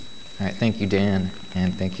All right, thank you, Dan,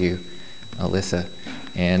 and thank you, Alyssa,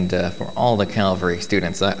 and for all the Calvary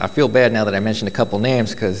students. I feel bad now that I mentioned a couple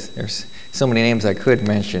names because there's so many names I could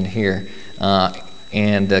mention here.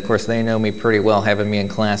 And of course, they know me pretty well, having me in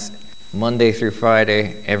class Monday through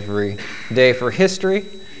Friday every day for history,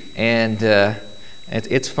 and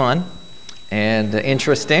it's fun and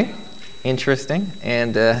interesting,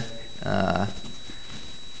 and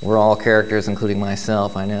we're all characters, including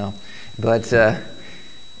myself, I know, but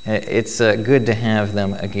it's good to have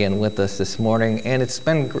them again with us this morning, and it's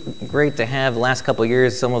been great to have the last couple of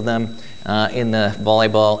years, some of them in the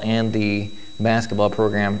volleyball and the basketball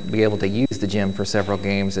program, be able to use the gym for several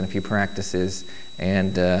games and a few practices,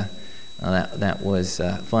 and that was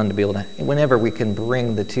fun to be able to, whenever we can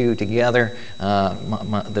bring the two together,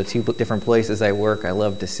 the two different places I work, I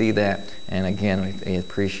love to see that, and again, I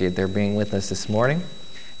appreciate their being with us this morning.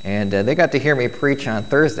 And they got to hear me preach on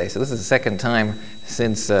Thursday, so this is the second time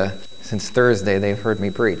since Thursday they've heard me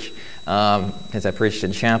preach, as I preached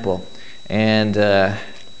in chapel, and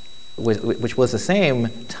which was the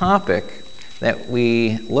same topic that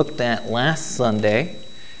we looked at last Sunday,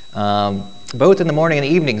 both in the morning and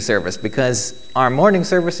evening service, because our morning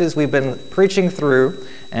services we've been preaching through,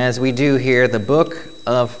 as we do here, the book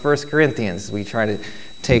of 1 Corinthians. We try to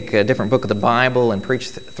take a different book of the Bible and preach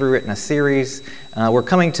through it in a series. We're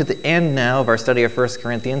coming to the end now of our study of 1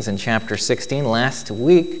 Corinthians in chapter 16. Last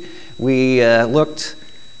week, we looked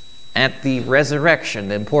at the resurrection,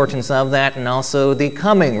 the importance of that, and also the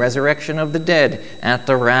coming resurrection of the dead at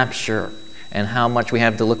the rapture, and how much we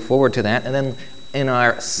have to look forward to that. And then in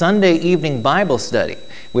our Sunday evening Bible study,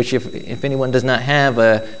 which if anyone does not have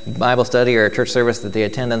a Bible study or a church service that they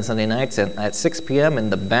attend on Sunday nights at 6 p.m.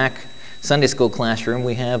 in the back Sunday school classroom,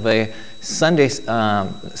 we have a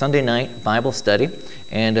Sunday night Bible study,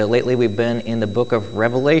 and lately we've been in the book of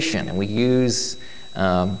Revelation, and we use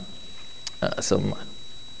a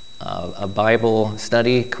Bible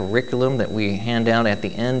study curriculum that we hand out at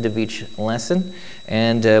the end of each lesson,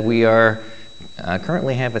 and we are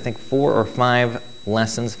currently have, I think, 4 or 5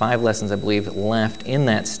 lessons, I believe, left in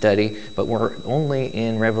that study, but we're only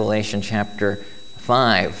in Revelation chapter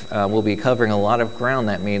 5. We'll be covering a lot of ground,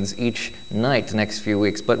 that means, each night the next few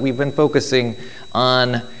weeks. But we've been focusing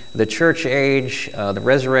on the church age, the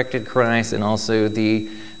resurrected Christ, and also the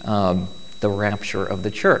rapture of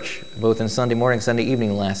the church, both in Sunday morning, Sunday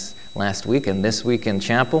evening last week, and this week in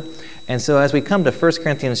chapel. And so as we come to 1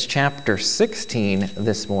 Corinthians chapter 16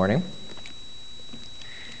 this morning,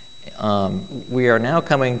 we are now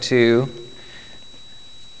coming to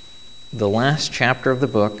the last chapter of the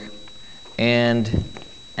book. And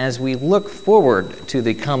as we look forward to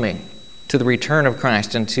the coming, to the return of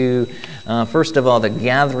Christ, and to, first of all, the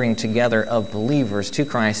gathering together of believers to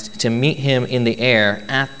Christ to meet him in the air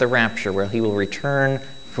at the rapture, where he will return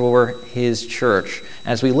for his church.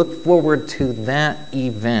 As we look forward to that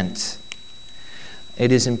event,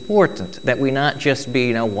 it is important that we not just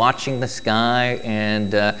be, watching the sky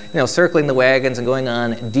and, circling the wagons and going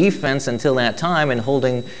on defense until that time and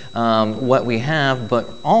holding what we have, but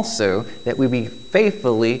also that we be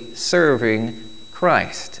faithfully serving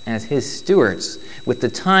Christ as his stewards with the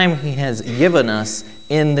time he has given us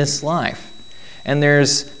in this life. And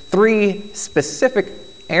there's 3 specific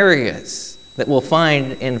areas that we'll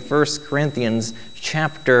find in 1 Corinthians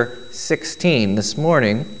chapter 16 this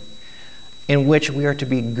morning, in which we are to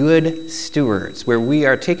be good stewards, where we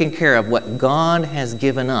are taking care of what God has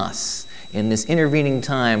given us in this intervening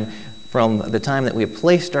time from the time that we have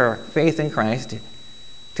placed our faith in Christ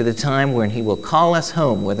to the time when he will call us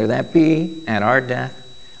home, whether that be at our death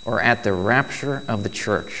or at the rapture of the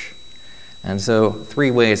church. And so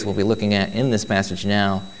 3 ways we'll be looking at in this passage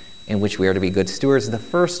now in which we are to be good stewards. The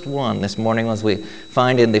first one this morning, as we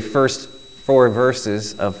find in the first 4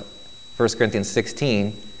 verses of 1 Corinthians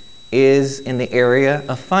 16, is in the area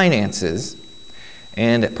of finances.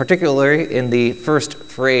 And particularly in the first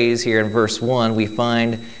phrase here in verse 1, we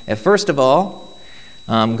find that first of all,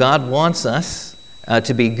 God wants us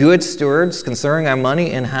to be good stewards concerning our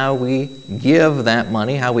money and how we give that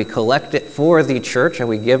money, how we collect it for the church, how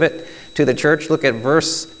we give it to the church. Look at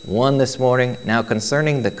verse 1 this morning. Now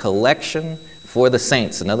concerning the collection for the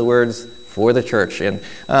saints, in other words, for the church, and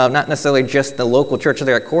not necessarily just the local church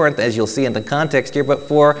there at Corinth, as you'll see in the context here, but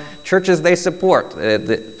for churches they support.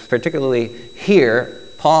 Particularly here,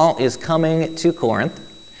 Paul is coming to Corinth,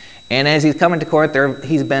 and as he's coming to Corinth,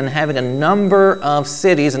 he's been having a number of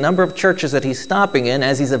cities, a number of churches that he's stopping in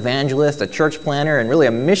as he's evangelist, a church planner, and really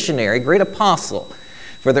a missionary, great apostle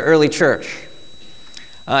for the early church.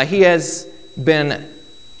 He has been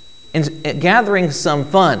gathering some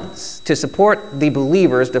funds to support the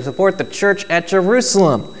believers, to support the church at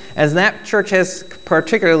Jerusalem. as that church has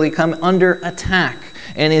particularly come under attack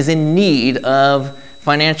and is in need of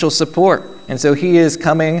financial support. And so he is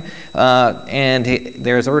coming,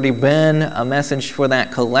 there's already been a message for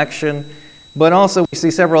that collection. But also we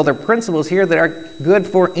see several other principles here that are good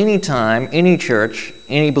for any time, any church,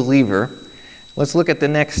 any believer. Let's look at the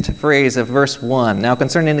next phrase of verse 1. Now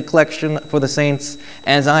concerning the collection for the saints,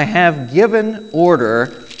 as I have given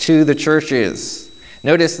order to the churches.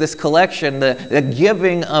 Notice this collection, the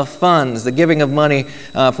giving of funds, the giving of money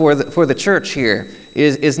for the church here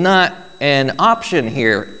is not an option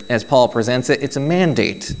here as Paul presents it. It's a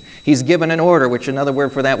mandate. He's given an order, which another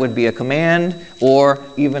word for that would be a command or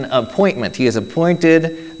even appointment. He has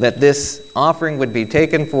appointed that this offering would be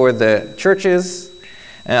taken for the churches,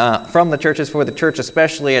 from the churches for the church,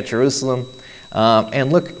 especially at Jerusalem.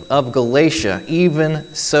 And look of Galatia,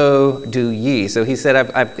 even so do ye. So he said,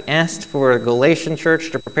 I've asked for a Galatian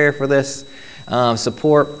church to prepare for this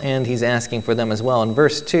support, and he's asking for them as well. In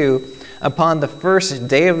verse 2, upon the first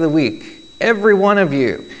day of the week, every one of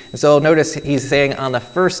you. And so notice he's saying on the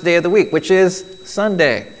first day of the week, which is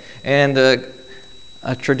Sunday, and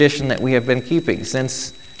a tradition that we have been keeping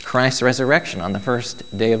since Christ's resurrection on the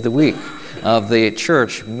first day of the week, of the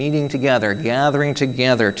church meeting together, gathering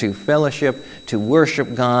together to fellowship, to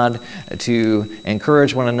worship God, to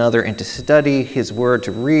encourage one another, and to study His Word,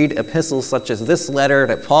 to read epistles such as this letter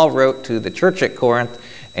that Paul wrote to the church at Corinth,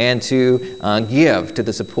 and to give to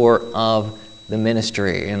the support of the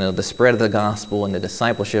ministry and the spread of the gospel and the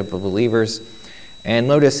discipleship of believers. And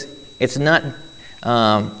notice it's not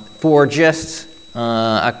for just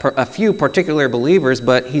a few particular believers,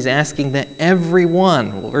 but he's asking that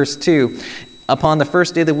everyone, verse 2, upon the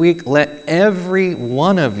first day of the week, let every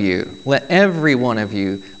one of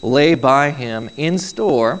you lay by him in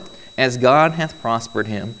store as God hath prospered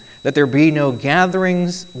him, that there be no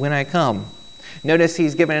gatherings when I come. Notice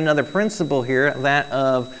he's given another principle here, that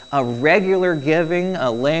of a regular giving, a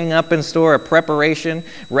laying up in store, a preparation,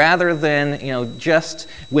 rather than just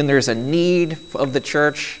when there's a need of the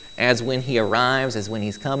church, as when he arrives, as when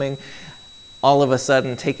he's coming, all of a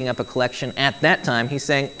sudden taking up a collection. At that time, he's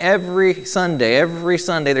saying every Sunday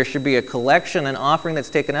there should be a collection, an offering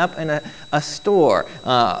that's taken up, and a store,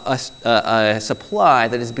 a supply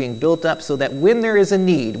that is being built up so that when there is a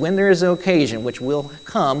need, when there is an occasion, which will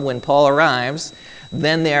come when Paul arrives,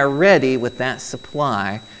 then they are ready with that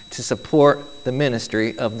supply to support the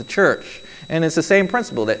ministry of the church. And it's the same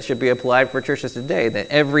principle that should be applied for churches today, that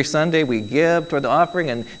every Sunday we give toward the offering,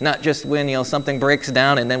 and not just when something breaks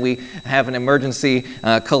down and then we have an emergency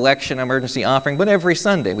collection, emergency offering, but every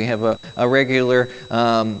Sunday we have a regular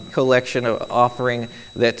collection of offering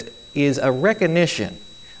that is a recognition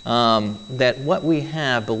that what we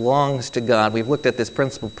have belongs to God. We've looked at this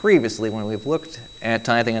principle previously when we've looked at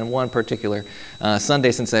tithing on one particular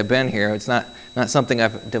Sunday since I've been here. It's not something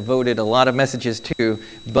I've devoted a lot of messages to,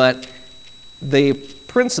 but the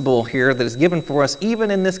principle here that is given for us,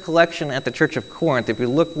 even in this collection at the Church of Corinth, if you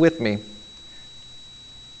look with me,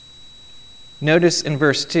 notice in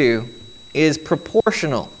verse 2, is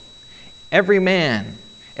proportional. Every man,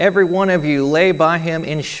 every one of you, lay by him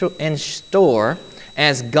in store,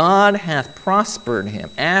 as God hath prospered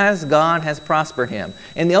him. As God has prospered him.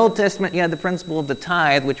 In the Old Testament, you had the principle of the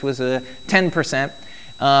tithe, which was 10%.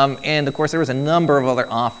 And of course, there was a number of other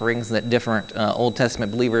offerings that different Old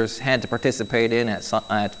Testament believers had to participate in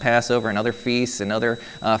at Passover and other feasts and other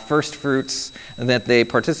first fruits that they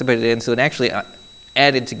participated in. So it actually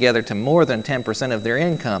added together to more than 10% of their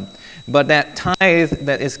income. But that tithe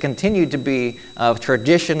that is continued to be a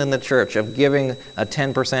tradition in the church of giving a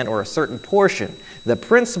 10% or a certain portion, the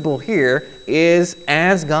principle here is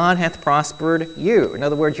as God hath prospered you. In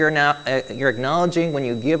other words, you're acknowledging when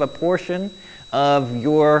you give a portion of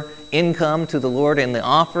your income to the Lord in the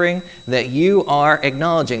offering, that you are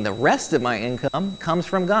acknowledging the rest of my income comes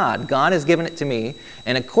from God. God has given it to me,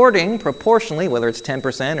 and proportionally, whether it's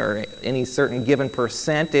 10% or any certain given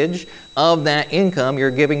percentage of that income, you're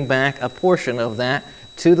giving back a portion of that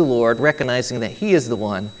to the Lord, recognizing that He is the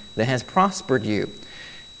one that has prospered you.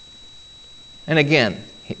 And again,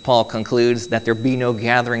 Paul concludes that there be no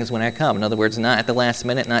gatherings when I come. In other words, not at the last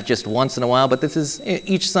minute, not just once in a while, but this is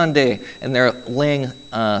each Sunday, and they're laying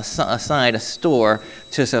aside a store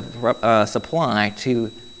to supply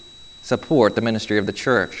to support the ministry of the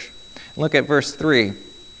church. Look at verse 3.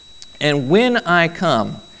 And when I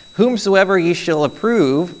come, whomsoever ye shall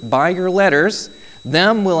approve by your letters,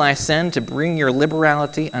 Them will I send to bring your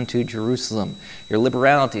liberality unto Jerusalem. Your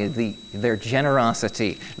liberality, their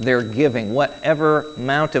generosity, their giving, whatever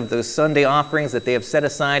amount of those Sunday offerings that they have set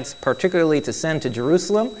aside, particularly to send to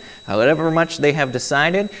Jerusalem, however much they have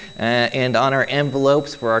decided. And on our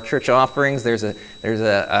envelopes for our church offerings, there's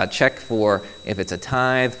a check for if it's a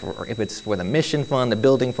tithe, or if it's for the mission fund, the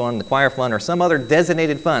building fund, the choir fund, or some other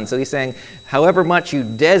designated fund. So he's saying, however much you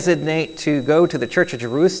designate to go to the church of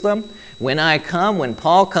Jerusalem, when I come, when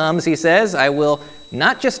Paul comes, he says, I will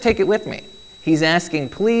not just take it with me. He's asking,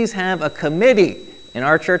 please have a committee. In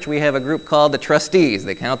our church, we have a group called the trustees.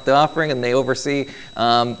 They count the offering and they oversee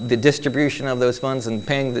the distribution of those funds and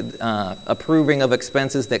paying the approving of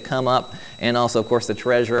expenses that come up, and also, of course, the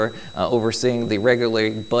treasurer overseeing the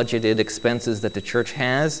regularly budgeted expenses that the church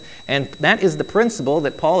has. And that is the principle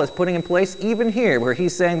that Paul is putting in place even here, where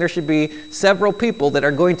he's saying there should be several people that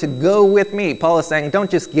are going to go with me. Paul is saying, don't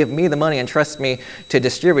just give me the money and trust me to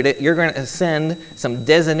distribute it. You're going to send some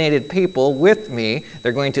designated people with me.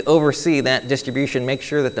 They're going to oversee that distribution, make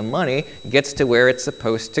sure that the money gets to where it's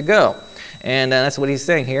supposed to go. And that's what he's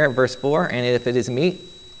saying here in verse 4. And if it is meet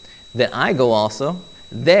that I go also,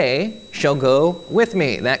 they shall go with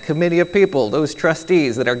me. That committee of people, those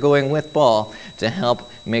trustees that are going with Paul to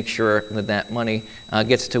help make sure that that money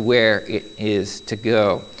gets to where it is to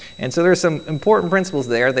go. And so there's some important principles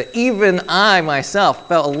there that even I myself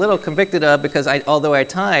felt a little convicted of, because although I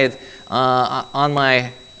tithe on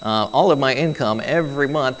my all of my income every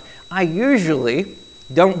month, I usually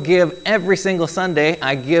don't give every single Sunday.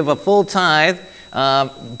 I give a full tithe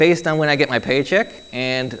based on when I get my paycheck,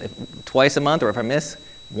 and twice a month, or if I miss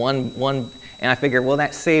one, and I figure, well,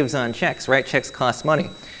 that saves on checks, right? Checks cost money.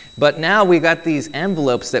 But now we got these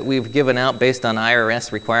envelopes that we've given out based on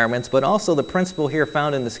IRS requirements, but also the principle here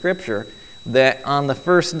found in the Scripture that on the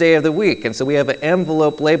first day of the week. And so we have an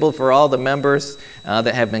envelope labeled for all the members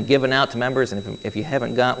that have been given out to members. And if you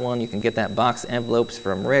haven't got one, you can get that box envelopes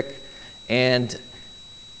from Rick. And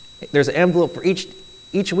there's an envelope for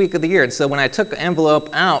each week of the year. And so when I took the envelope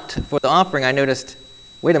out for the offering, I noticed,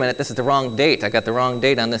 wait a minute, this is the wrong date. I got the wrong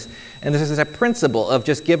date on this. And this is a principle of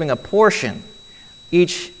just giving a portion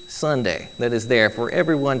each Sunday that is there for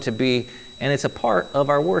everyone to be, and it's a part of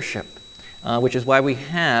our worship. Which is why we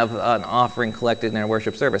have an offering collected in our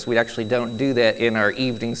worship service. We actually don't do that in our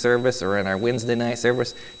evening service or in our Wednesday night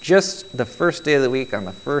service. Just the first day of the week on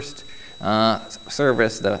the first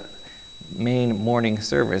service, the main morning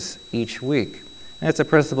service each week. And it's a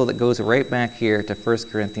principle that goes right back here to 1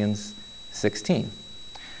 Corinthians 16.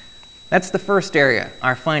 That's the first area,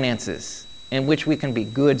 our finances, in which we can be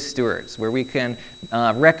good stewards, where we can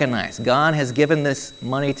recognize God has given this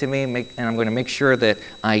money to me, and I'm going to make sure that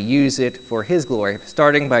I use it for His glory,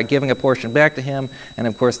 starting by giving a portion back to Him. And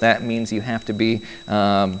of course, that means you have to be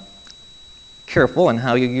careful in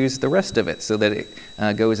how you use the rest of it so that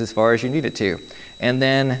it goes as far as you need it to. And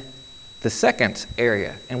then the second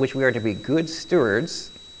area in which we are to be good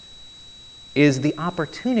stewards is the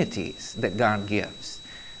opportunities that God gives.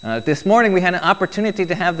 This morning we had an opportunity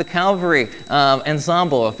to have the Calvary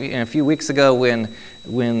Ensemble. A few weeks ago when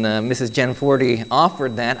Mrs. Jen Forty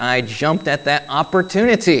offered that, I jumped at that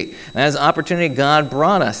opportunity. That is an opportunity God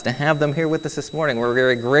brought us to have them here with us this morning. We're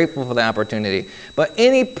very grateful for the opportunity. But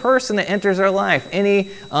any person that enters our life, any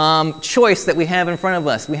choice that we have in front of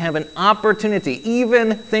us, we have an opportunity.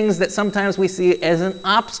 Even things that sometimes we see as an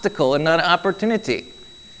obstacle and not an opportunity.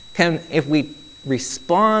 If we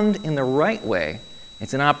respond in the right way,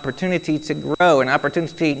 it's an opportunity to grow, an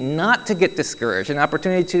opportunity not to get discouraged, an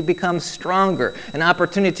opportunity to become stronger, an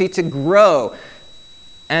opportunity to grow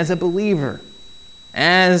as a believer,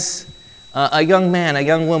 as a young man, a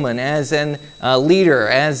young woman, as a leader,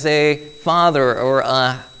 as a father or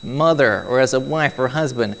a mother, or as a wife or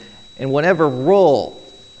husband, in whatever role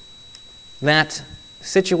that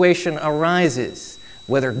situation arises,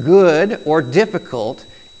 whether good or difficult,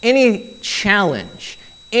 any challenge,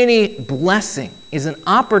 any blessing is an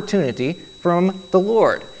opportunity from the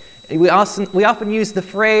Lord. We often use the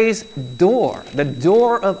phrase door, the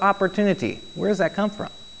door of opportunity. Where does that come from?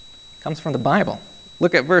 It comes from the Bible.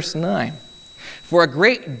 Look at verse 9. For a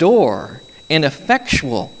great door and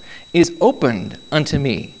effectual is opened unto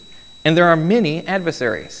me, and there are many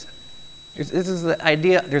adversaries. This is the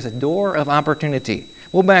idea. There's a door of opportunity.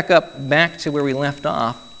 We'll back to where we left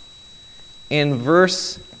off. In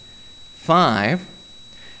verse 5,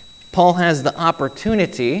 Paul has the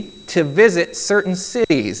opportunity to visit certain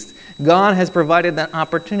cities. God has provided that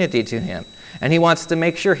opportunity to him, and he wants to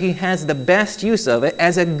make sure he has the best use of it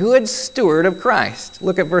as a good steward of Christ.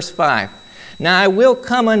 Look at verse 5. Now I will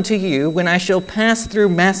come unto you when I shall pass through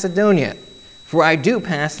Macedonia, for I do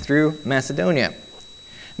pass through Macedonia.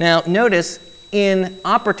 Now, notice in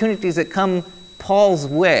opportunities that come Paul's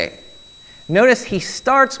way, notice he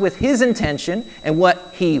starts with his intention and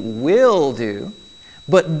what he will do,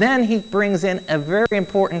 but then he brings in a very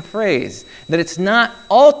important phrase, that it's not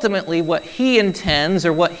ultimately what he intends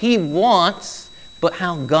or what he wants, but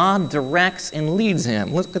how God directs and leads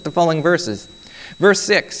him. Look at the following verses. Verse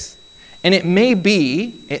 6, and it may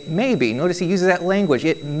be, notice he uses that language,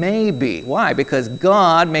 it may be. Why? Because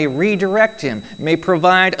God may redirect him, may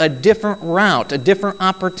provide a different route, a different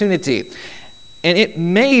opportunity. And it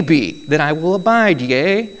may be that I will abide,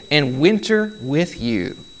 yea, and winter with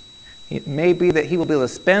you. It may be that he will be able to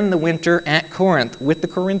spend the winter at Corinth with the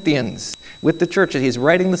Corinthians, with the church that he's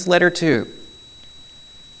writing this letter to,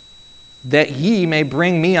 that ye may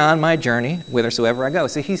bring me on my journey whithersoever I go.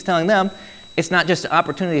 So he's telling them, it's not just an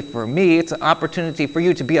opportunity for me, it's an opportunity for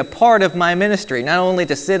you to be a part of my ministry, not only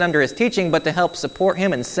to sit under his teaching, but to help support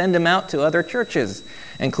him and send him out to other churches,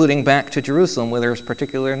 including back to Jerusalem, where there's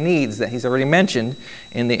particular needs that he's already mentioned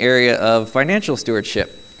in the area of financial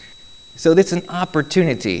stewardship. So it's an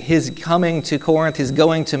opportunity. His coming to Corinth, his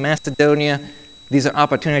going to Macedonia, these are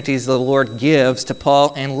opportunities the Lord gives to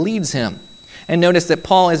Paul and leads him. And notice that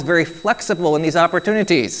Paul is very flexible in these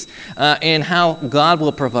opportunities in how God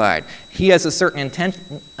will provide. He has a certain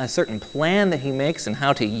intention, a certain plan that he makes in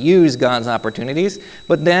how to use God's opportunities.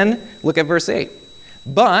 But then, look at verse 8.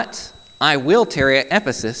 But I will tarry at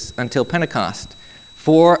Ephesus until Pentecost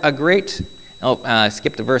for a great...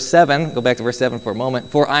 skip to verse 7. Go back to verse 7 for a moment.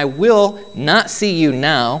 For I will not see you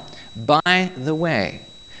now by the way,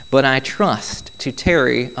 but I trust to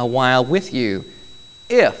tarry a while with you,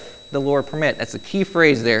 if the Lord permit. That's the key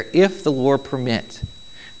phrase there, if the Lord permit.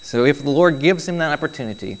 So if the Lord gives him that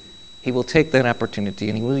opportunity, he will take that opportunity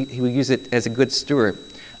and he will use it as a good steward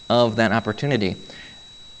of that opportunity.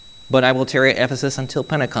 But I will tarry at Ephesus until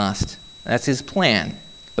Pentecost. That's his plan.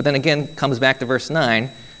 But then again, comes back to verse 9.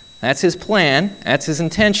 That's his plan. That's his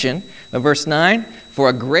intention. But verse 9, for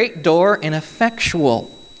a great door and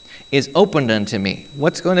effectual is opened unto me.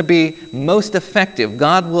 What's going to be most effective?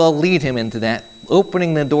 God will lead him into that,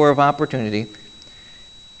 opening the door of opportunity.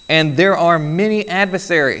 And there are many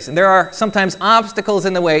adversaries, and there are sometimes obstacles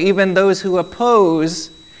in the way, even those who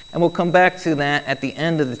oppose, and we'll come back to that at the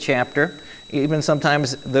end of the chapter, even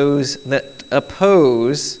sometimes those that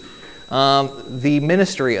oppose the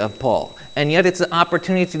ministry of Paul. And yet it's an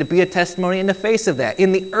opportunity to be a testimony in the face of that.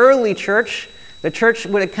 In the early church, the church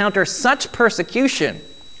would encounter such persecution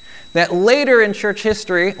that later in church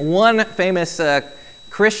history, one famous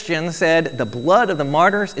Christian said, the blood of the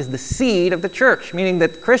martyrs is the seed of the church, meaning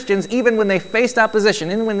that Christians, even when they faced opposition,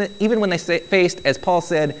 even when they faced, as Paul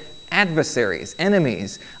said, adversaries,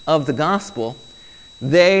 enemies of the gospel,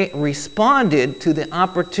 they responded to the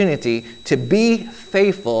opportunity to be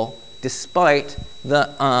faithful despite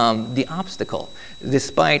the obstacle,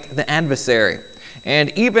 despite the adversary.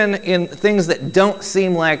 And even in things that don't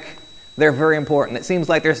seem like they're very important, it seems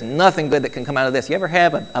like there's nothing good that can come out of this. You ever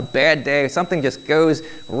have a bad day, something just goes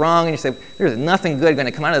wrong, and you say, there's nothing good going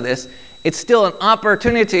to come out of this. It's still an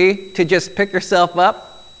opportunity to just pick yourself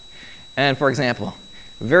up. And for example,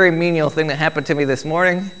 a very menial thing that happened to me this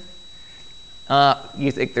morning,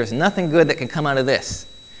 you think there's nothing good that can come out of this.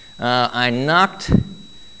 I knocked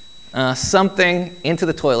something into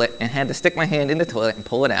the toilet and had to stick my hand in the toilet and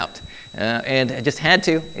pull it out. And I just had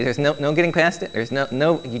to. There's no getting past it. There's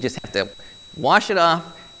no. You just have to wash it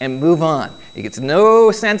off and move on. It's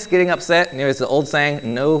no sense getting upset. And there's the old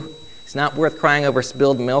saying, no, it's not worth crying over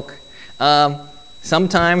spilled milk.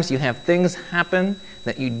 Sometimes you have things happen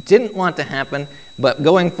that you didn't want to happen, but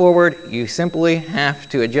going forward, you simply have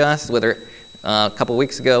to adjust. Whether a couple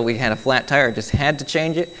weeks ago we had a flat tire, just had to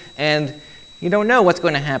change it, and you don't know what's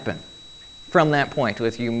going to happen from that point.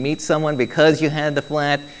 If you meet someone because you had the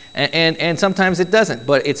flat, and sometimes it doesn't,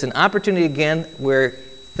 but it's an opportunity again where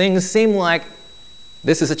things seem like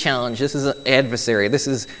this is a challenge, this is an adversary, this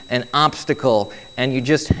is an obstacle, and you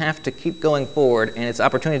just have to keep going forward, and it's an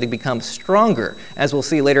opportunity to become stronger, as we'll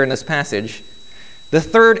see later in this passage. The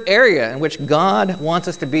third area in which God wants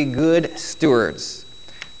us to be good stewards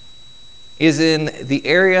is in the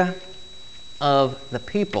area of the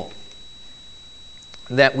people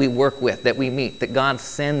that we work with, that we meet, that God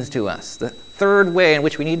sends to us. The third way in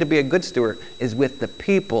which we need to be a good steward is with the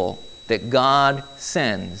people that God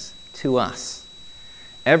sends to us.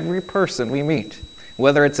 Every person we meet,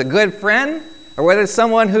 whether it's a good friend or whether it's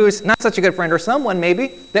someone who's not such a good friend or someone maybe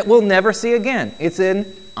that we'll never see again. It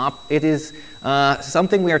is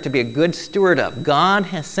something we are to be a good steward of. God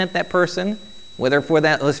has sent that person, whether for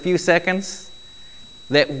those few seconds,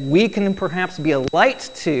 that we can perhaps be a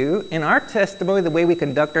light to in our testimony, the way we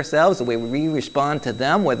conduct ourselves, the way we respond to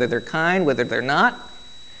them, whether they're kind, whether they're not,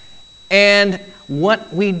 and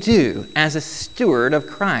what we do as a steward of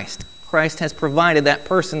Christ. Christ has provided that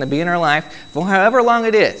person to be in our life for however long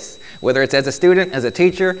it is, whether it's as a student, as a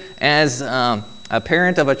teacher, as a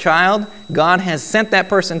parent of a child. God has sent that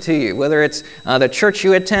person to you, whether it's the church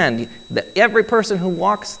you attend. Every person who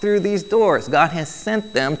walks through these doors, God has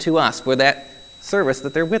sent them to us for that service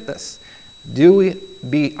that they're with us.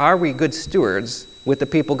 Are we good stewards with the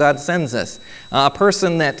people God sends us? A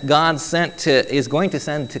person that God is going to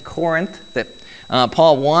send to Corinth, that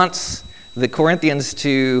Paul wants the Corinthians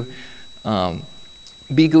to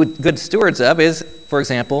be good stewards of, is, for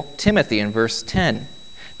example, Timothy in verse 10.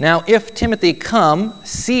 Now, if Timothy come,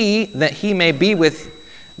 see that he may be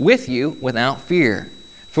with you without fear,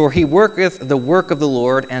 for he worketh the work of the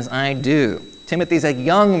Lord as I do. Timothy's a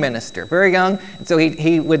young minister, very young, and so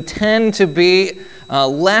he would tend to be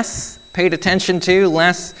less paid attention to,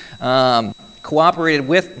 less cooperated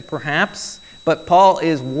with, perhaps. But Paul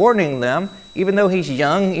is warning them, even though he's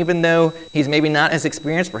young, even though he's maybe not as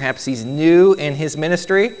experienced, perhaps he's new in his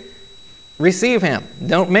ministry, receive him.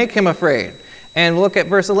 Don't make him afraid. And look at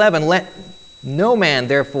verse 11. Let no man,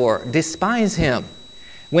 therefore, despise him.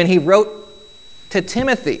 When he wrote to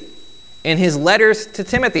Timothy, in his letters to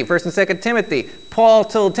Timothy, 1 and 2 Timothy, Paul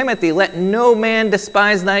told Timothy, let no man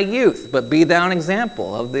despise thy youth, but be thou an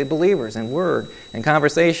example of the believers in word and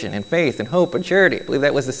conversation and faith and hope and charity. I believe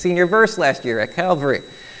that was the senior verse last year at Calvary.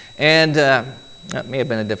 And that may have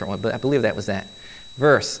been a different one, but I believe that was that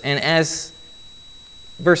verse. And as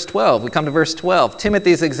verse 12, we come to verse 12.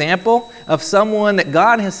 Timothy's example of someone that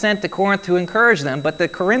God has sent to Corinth to encourage them, but the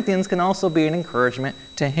Corinthians can also be an encouragement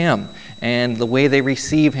to him and the way they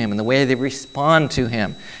receive him and the way they respond to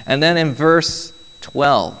him. And then in verse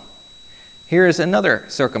 12, here is another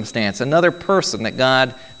circumstance, another person that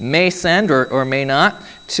God may send or may not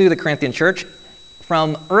to the Corinthian church.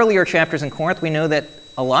 From earlier chapters in Corinth, we know that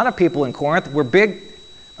a lot of people in Corinth were big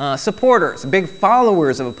supporters, big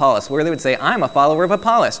followers of Apollos, where they would say, I'm a follower of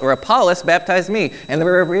Apollos, or Apollos baptized me. And they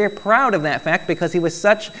were very proud of that fact because he was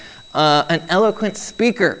such an eloquent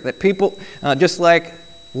speaker that people, just like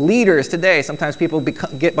leaders today, sometimes people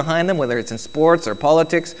get behind them, whether it's in sports or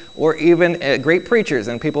politics or even great preachers,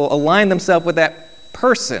 and people align themselves with that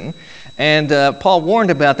person. And Paul warned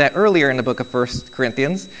about that earlier in the book of 1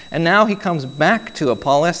 Corinthians. And now he comes back to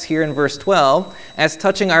Apollos here in verse 12 as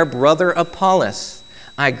touching our brother Apollos.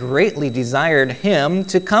 I greatly desired him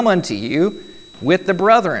to come unto you with the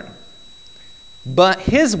brethren. But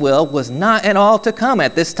his will was not at all to come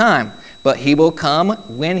at this time, but he will come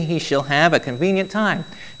when he shall have a convenient time.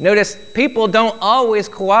 Notice, people don't always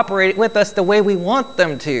cooperate with us the way we want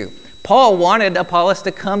them to. Paul wanted Apollos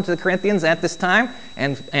to come to the Corinthians at this time,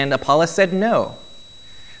 and Apollos said no.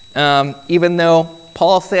 Even though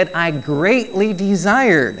Paul said, I greatly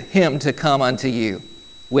desired him to come unto you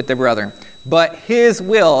with the brethren. But his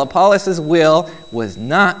will, Apollos' will, was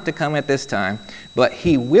not to come at this time, but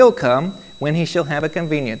he will come when he shall have a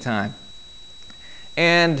convenient time.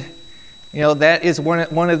 And, that is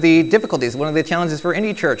one of the difficulties, one of the challenges for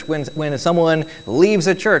any church. When someone leaves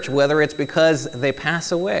a church, whether it's because they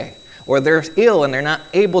pass away, or they're ill and they're not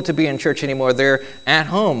able to be in church anymore, they're at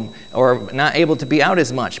home, or not able to be out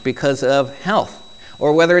as much because of health,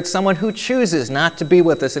 or whether it's someone who chooses not to be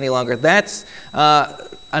with us any longer. That's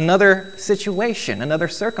another situation, another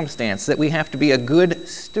circumstance that we have to be a good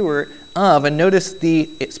steward of. And notice the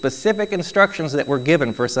specific instructions that were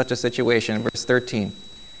given for such a situation in verse 13.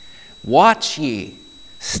 Watch ye,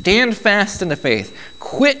 stand fast in the faith,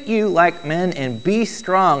 quit you like men, and be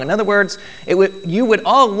strong. In other words, you would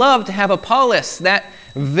all love to have Apollos, that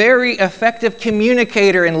very effective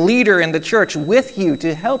communicator and leader in the church, with you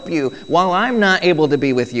to help you while I'm not able to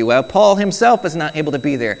be with you, while Paul himself is not able to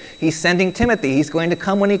be there. He's sending Timothy. He's going to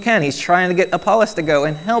come when he can. He's trying to get Apollos to go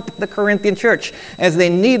and help the Corinthian church as they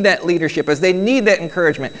need that leadership, as they need that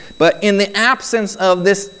encouragement. But in the absence of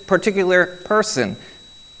this particular person,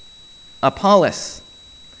 Apollos,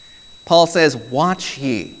 Paul says, watch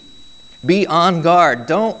ye. Be on guard.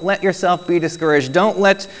 Don't let yourself be discouraged. Don't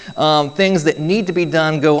let things that need to be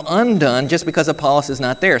done go undone just because Apollos is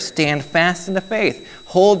not there. Stand fast in the faith.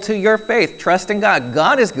 Hold to your faith. Trust in God.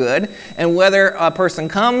 God is good, and whether a person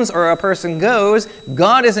comes or a person goes,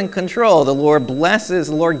 God is in control. The Lord blesses,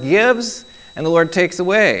 the Lord gives, and the Lord takes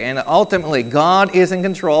away. And ultimately, God is in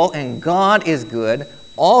control, and God is good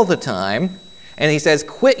all the time. And he says,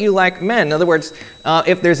 quit you like men. In other words,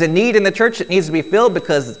 if there's a need in the church that needs to be filled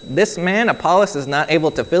because this man, Apollos, is not able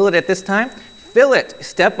to fill it at this time, fill it.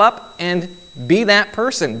 Step up and be that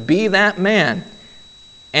person. Be that man.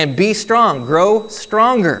 And be strong, grow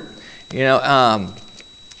stronger.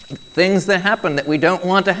 Things that happen that we don't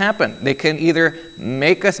want to happen. They can either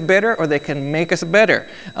make us bitter or they can make us better.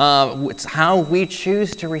 It's how we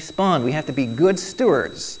choose to respond. We have to be good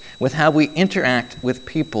stewards with how we interact with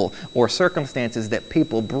people or circumstances that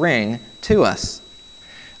people bring to us.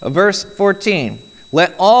 Verse 14,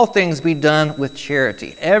 let all things be done with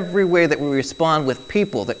charity. Every way that we respond with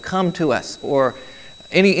people that come to us, or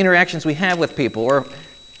any interactions we have with people, or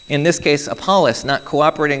in this case, Apollos not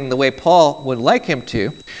cooperating the way Paul would like him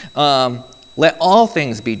to, let all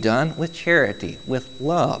things be done with charity, with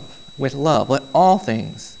love. With love. Let all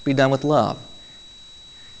things be done with love.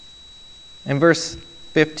 In verse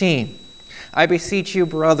 15, I beseech you,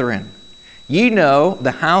 brethren, ye know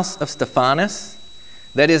the house of Stephanas,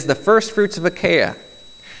 that is the first fruits of Achaia,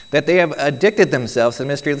 that they have addicted themselves to the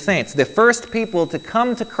mystery of the saints. The first people to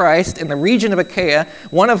come to Christ in the region of Achaia,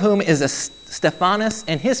 one of whom is Stephanas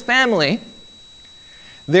and his family,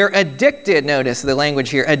 they're addicted, notice the language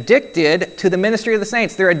here, addicted to the ministry of the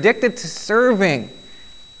saints. They're addicted to serving.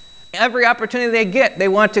 Every opportunity they get, they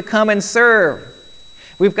want to come and serve.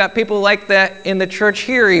 We've got people like that in the church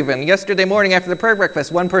here even. Yesterday morning after the prayer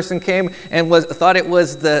breakfast, one person came and thought it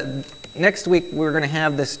was the next week we were going to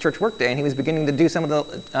have this church work day, and he was beginning to do some of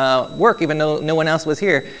the work even though no one else was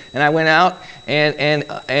here. And I went out,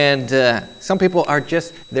 and some people are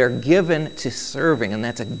just, they're given to serving, and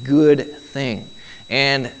that's a good thing.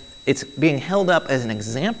 And it's being held up as an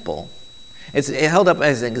example. It's held up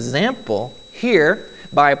as an example here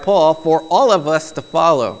by Paul for all of us to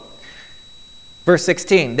follow. Verse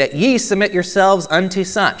 16, that ye submit yourselves unto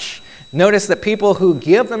such. Notice that people who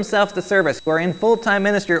give themselves to service, who are in full-time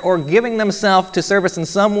ministry or giving themselves to service in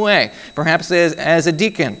some way, perhaps as a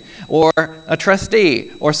deacon or a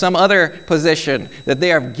trustee or some other position that they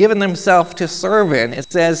have given themselves to serve in,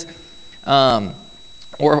 it says,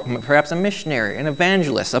 or perhaps a missionary, an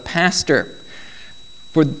evangelist, a pastor.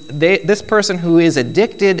 For this person who is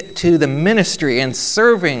addicted to the ministry and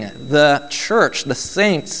serving the church, the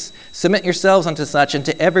saints, submit yourselves unto such, and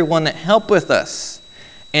to everyone that helpeth us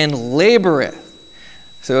and laboreth.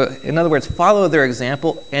 So, in other words, follow their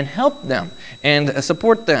example and help them and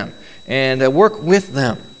support them and work with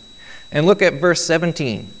them. And look at verse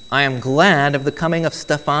 17. I am glad of the coming of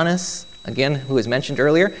Stephanas, again, who was mentioned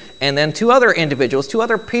earlier, and then two other individuals, two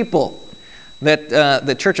other people that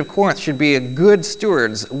the Church of Corinth should be good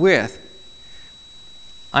stewards with.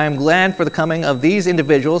 I am glad for the coming of these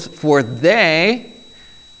individuals, for that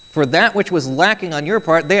which was lacking on your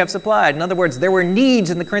part, they have supplied. In other words, there were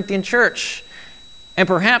needs in the Corinthian church. And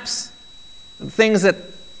perhaps things that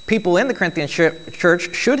people in the Corinthian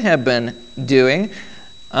church should have been doing,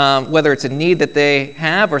 whether it's a need that they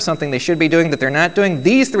have or something they should be doing that they're not doing,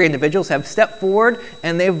 these three individuals have stepped forward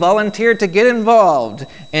and they've volunteered to get involved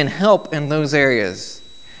and help in those areas.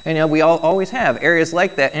 And we always have areas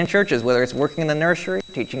like that in churches, whether it's working in the nursery,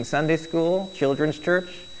 teaching Sunday school, children's church,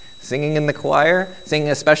 singing in the choir, singing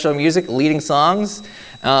a special music, leading songs,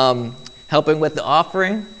 helping with the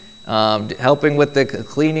offering, helping with the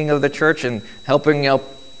cleaning of the church, and helping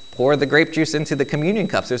pour the grape juice into the communion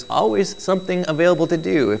cups. There's always something available to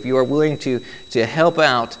do if you are willing to help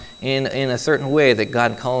out in a certain way that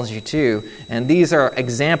God calls you to. And these are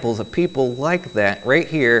examples of people like that right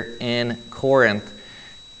here in Corinth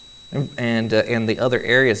and the other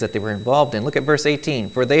areas that they were involved in. Look at verse 18.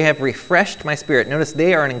 For they have refreshed my spirit. Notice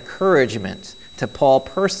they are an encouragement to Paul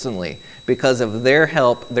personally because of their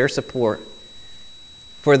help, their support.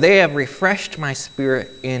 For they have refreshed my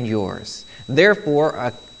spirit in yours.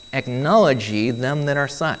 Therefore, acknowledge ye them that are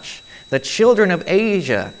such. The children of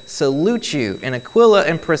Asia salute you, and Aquila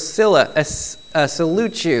and Priscilla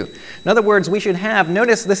salute you. In other words, we should have,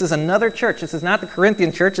 notice this is another church. This is not the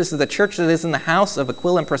Corinthian church. This is the church that is in the house of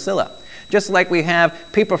Aquila and Priscilla. Just like we have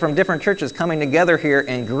people from different churches coming together here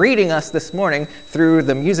and greeting us this morning through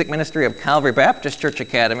the music ministry of Calvary Baptist Church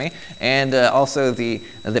Academy, and also the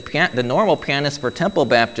normal pianist for Temple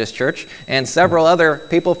Baptist Church, and several other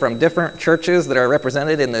people from different churches that are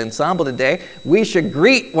represented in the ensemble today. We should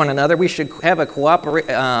greet one another. We should have a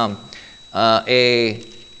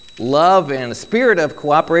love and a spirit of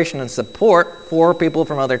cooperation and support for people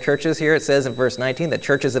from other churches. Here it says in verse 19, the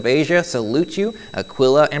churches of Asia salute you,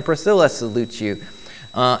 Aquila and Priscilla salute you,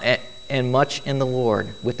 and much in the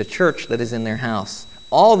Lord with the church that is in their house.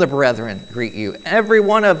 All the brethren greet you. Every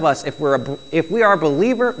one of us, if we are a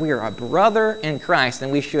believer, we are a brother in Christ,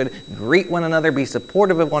 and we should greet one another, be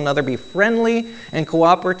supportive of one another, be friendly and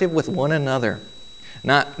cooperative with one another.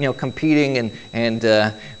 Not competing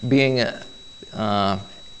and being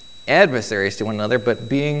adversaries to one another, but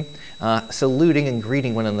being saluting and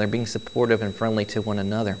greeting one another, being supportive and friendly to one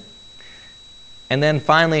another. And then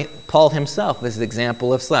finally, Paul himself is the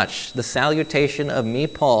example of such. The salutation of me,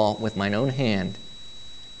 Paul, with mine own hand.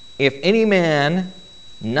 If any man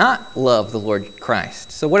not love the Lord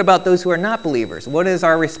Christ. So what about those who are not believers? What is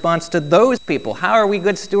our response to those people? How are we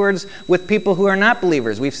good stewards with people who are not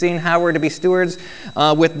believers? We've seen how we're to be stewards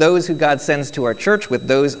with those who God sends to our church, with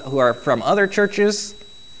those who are from other churches.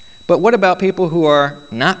 But what about people who are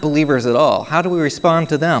not believers at all? How do we respond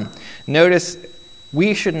to them? Notice,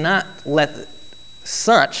 we should not let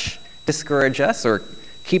such discourage us or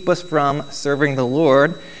keep us from serving the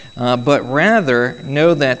Lord, but rather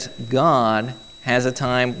know that God has a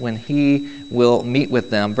time when he will meet with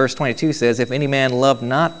them. Verse 22 says, if any man love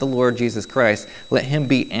not the Lord Jesus Christ, let him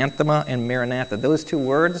be anathema and maranatha. Those two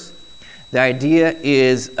words, the idea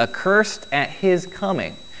is accursed at his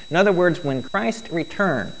coming. In other words, when Christ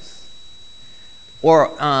returns,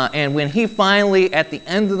 and when he finally, at the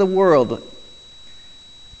end of the world,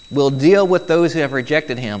 will deal with those who have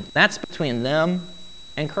rejected him, that's between them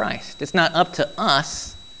and Christ. It's not up to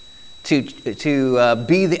us to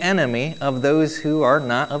be the enemy of those who are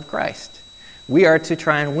not of Christ. We are to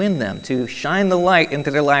try and win them, to shine the light into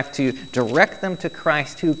their life, to direct them to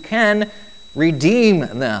Christ, who can redeem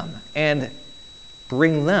them and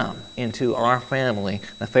bring them into our family,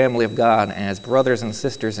 the family of God, as brothers and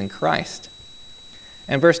sisters in Christ.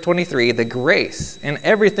 And verse 23, the grace in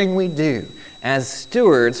everything we do as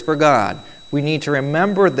stewards for God. We need to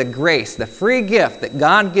remember the grace, the free gift that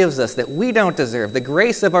God gives us that we don't deserve. The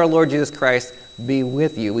grace of our Lord Jesus Christ be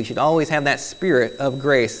with you. We should always have that spirit of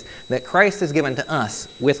grace that Christ has given to us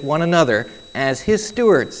with one another as his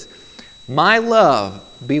stewards. My love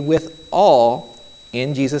be with all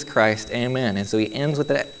in Jesus Christ. Amen. And so he ends with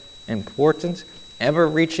that important,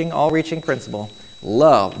 ever-reaching, all-reaching principle.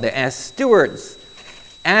 Love, that as stewards,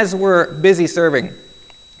 as we're busy serving.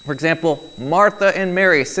 For example, Martha and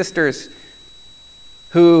Mary, sisters,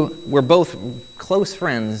 who were both close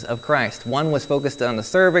friends of Christ. One was focused on the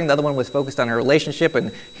serving, the other one was focused on her relationship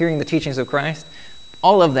and hearing the teachings of Christ.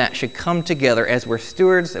 All of that should come together as we're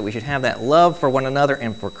stewards, that we should have that love for one another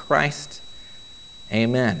and for Christ.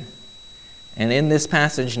 Amen. And in this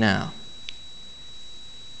passage now,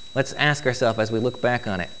 let's ask ourselves as we look back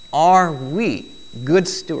on it, are we good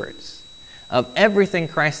stewards of everything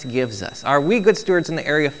Christ gives us? Are we good stewards in the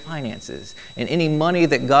area of finances and any money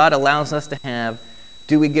that God allows us to have?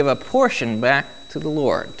 Do we give a portion back to the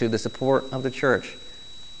Lord, to the support of the church?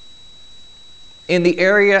 In the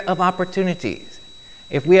area of opportunities,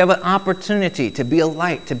 if we have an opportunity to be a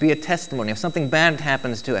light, to be a testimony, if something bad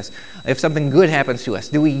happens to us, if something good happens to us,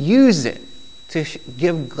 do we use it to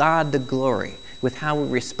give God the glory with how we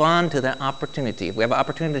respond to that opportunity? If we have an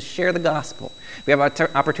opportunity to share the gospel, if we have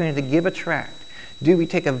an opportunity to give a tract, do we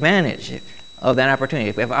take advantage of that opportunity?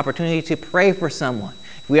 If we have an opportunity to pray for someone,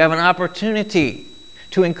 if we have an opportunity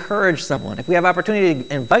to encourage someone, if we have opportunity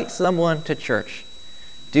to invite someone to church,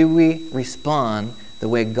 do we respond the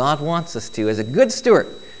way God wants us to as a good steward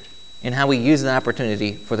in how we use that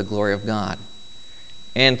opportunity for the glory of God?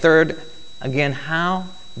 And third, again, how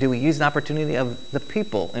do we use the opportunity of the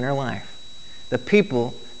people in our life, the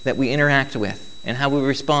people that we interact with, and how we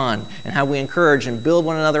respond, and how we encourage and build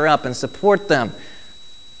one another up and support them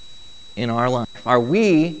in our life? Are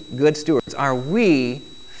we good stewards? Are we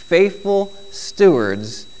faithful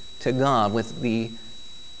stewards to God with the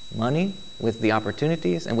money, with the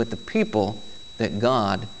opportunities, and with the people that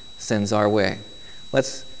God sends our way?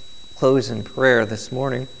 Let's close in prayer this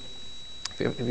morning. If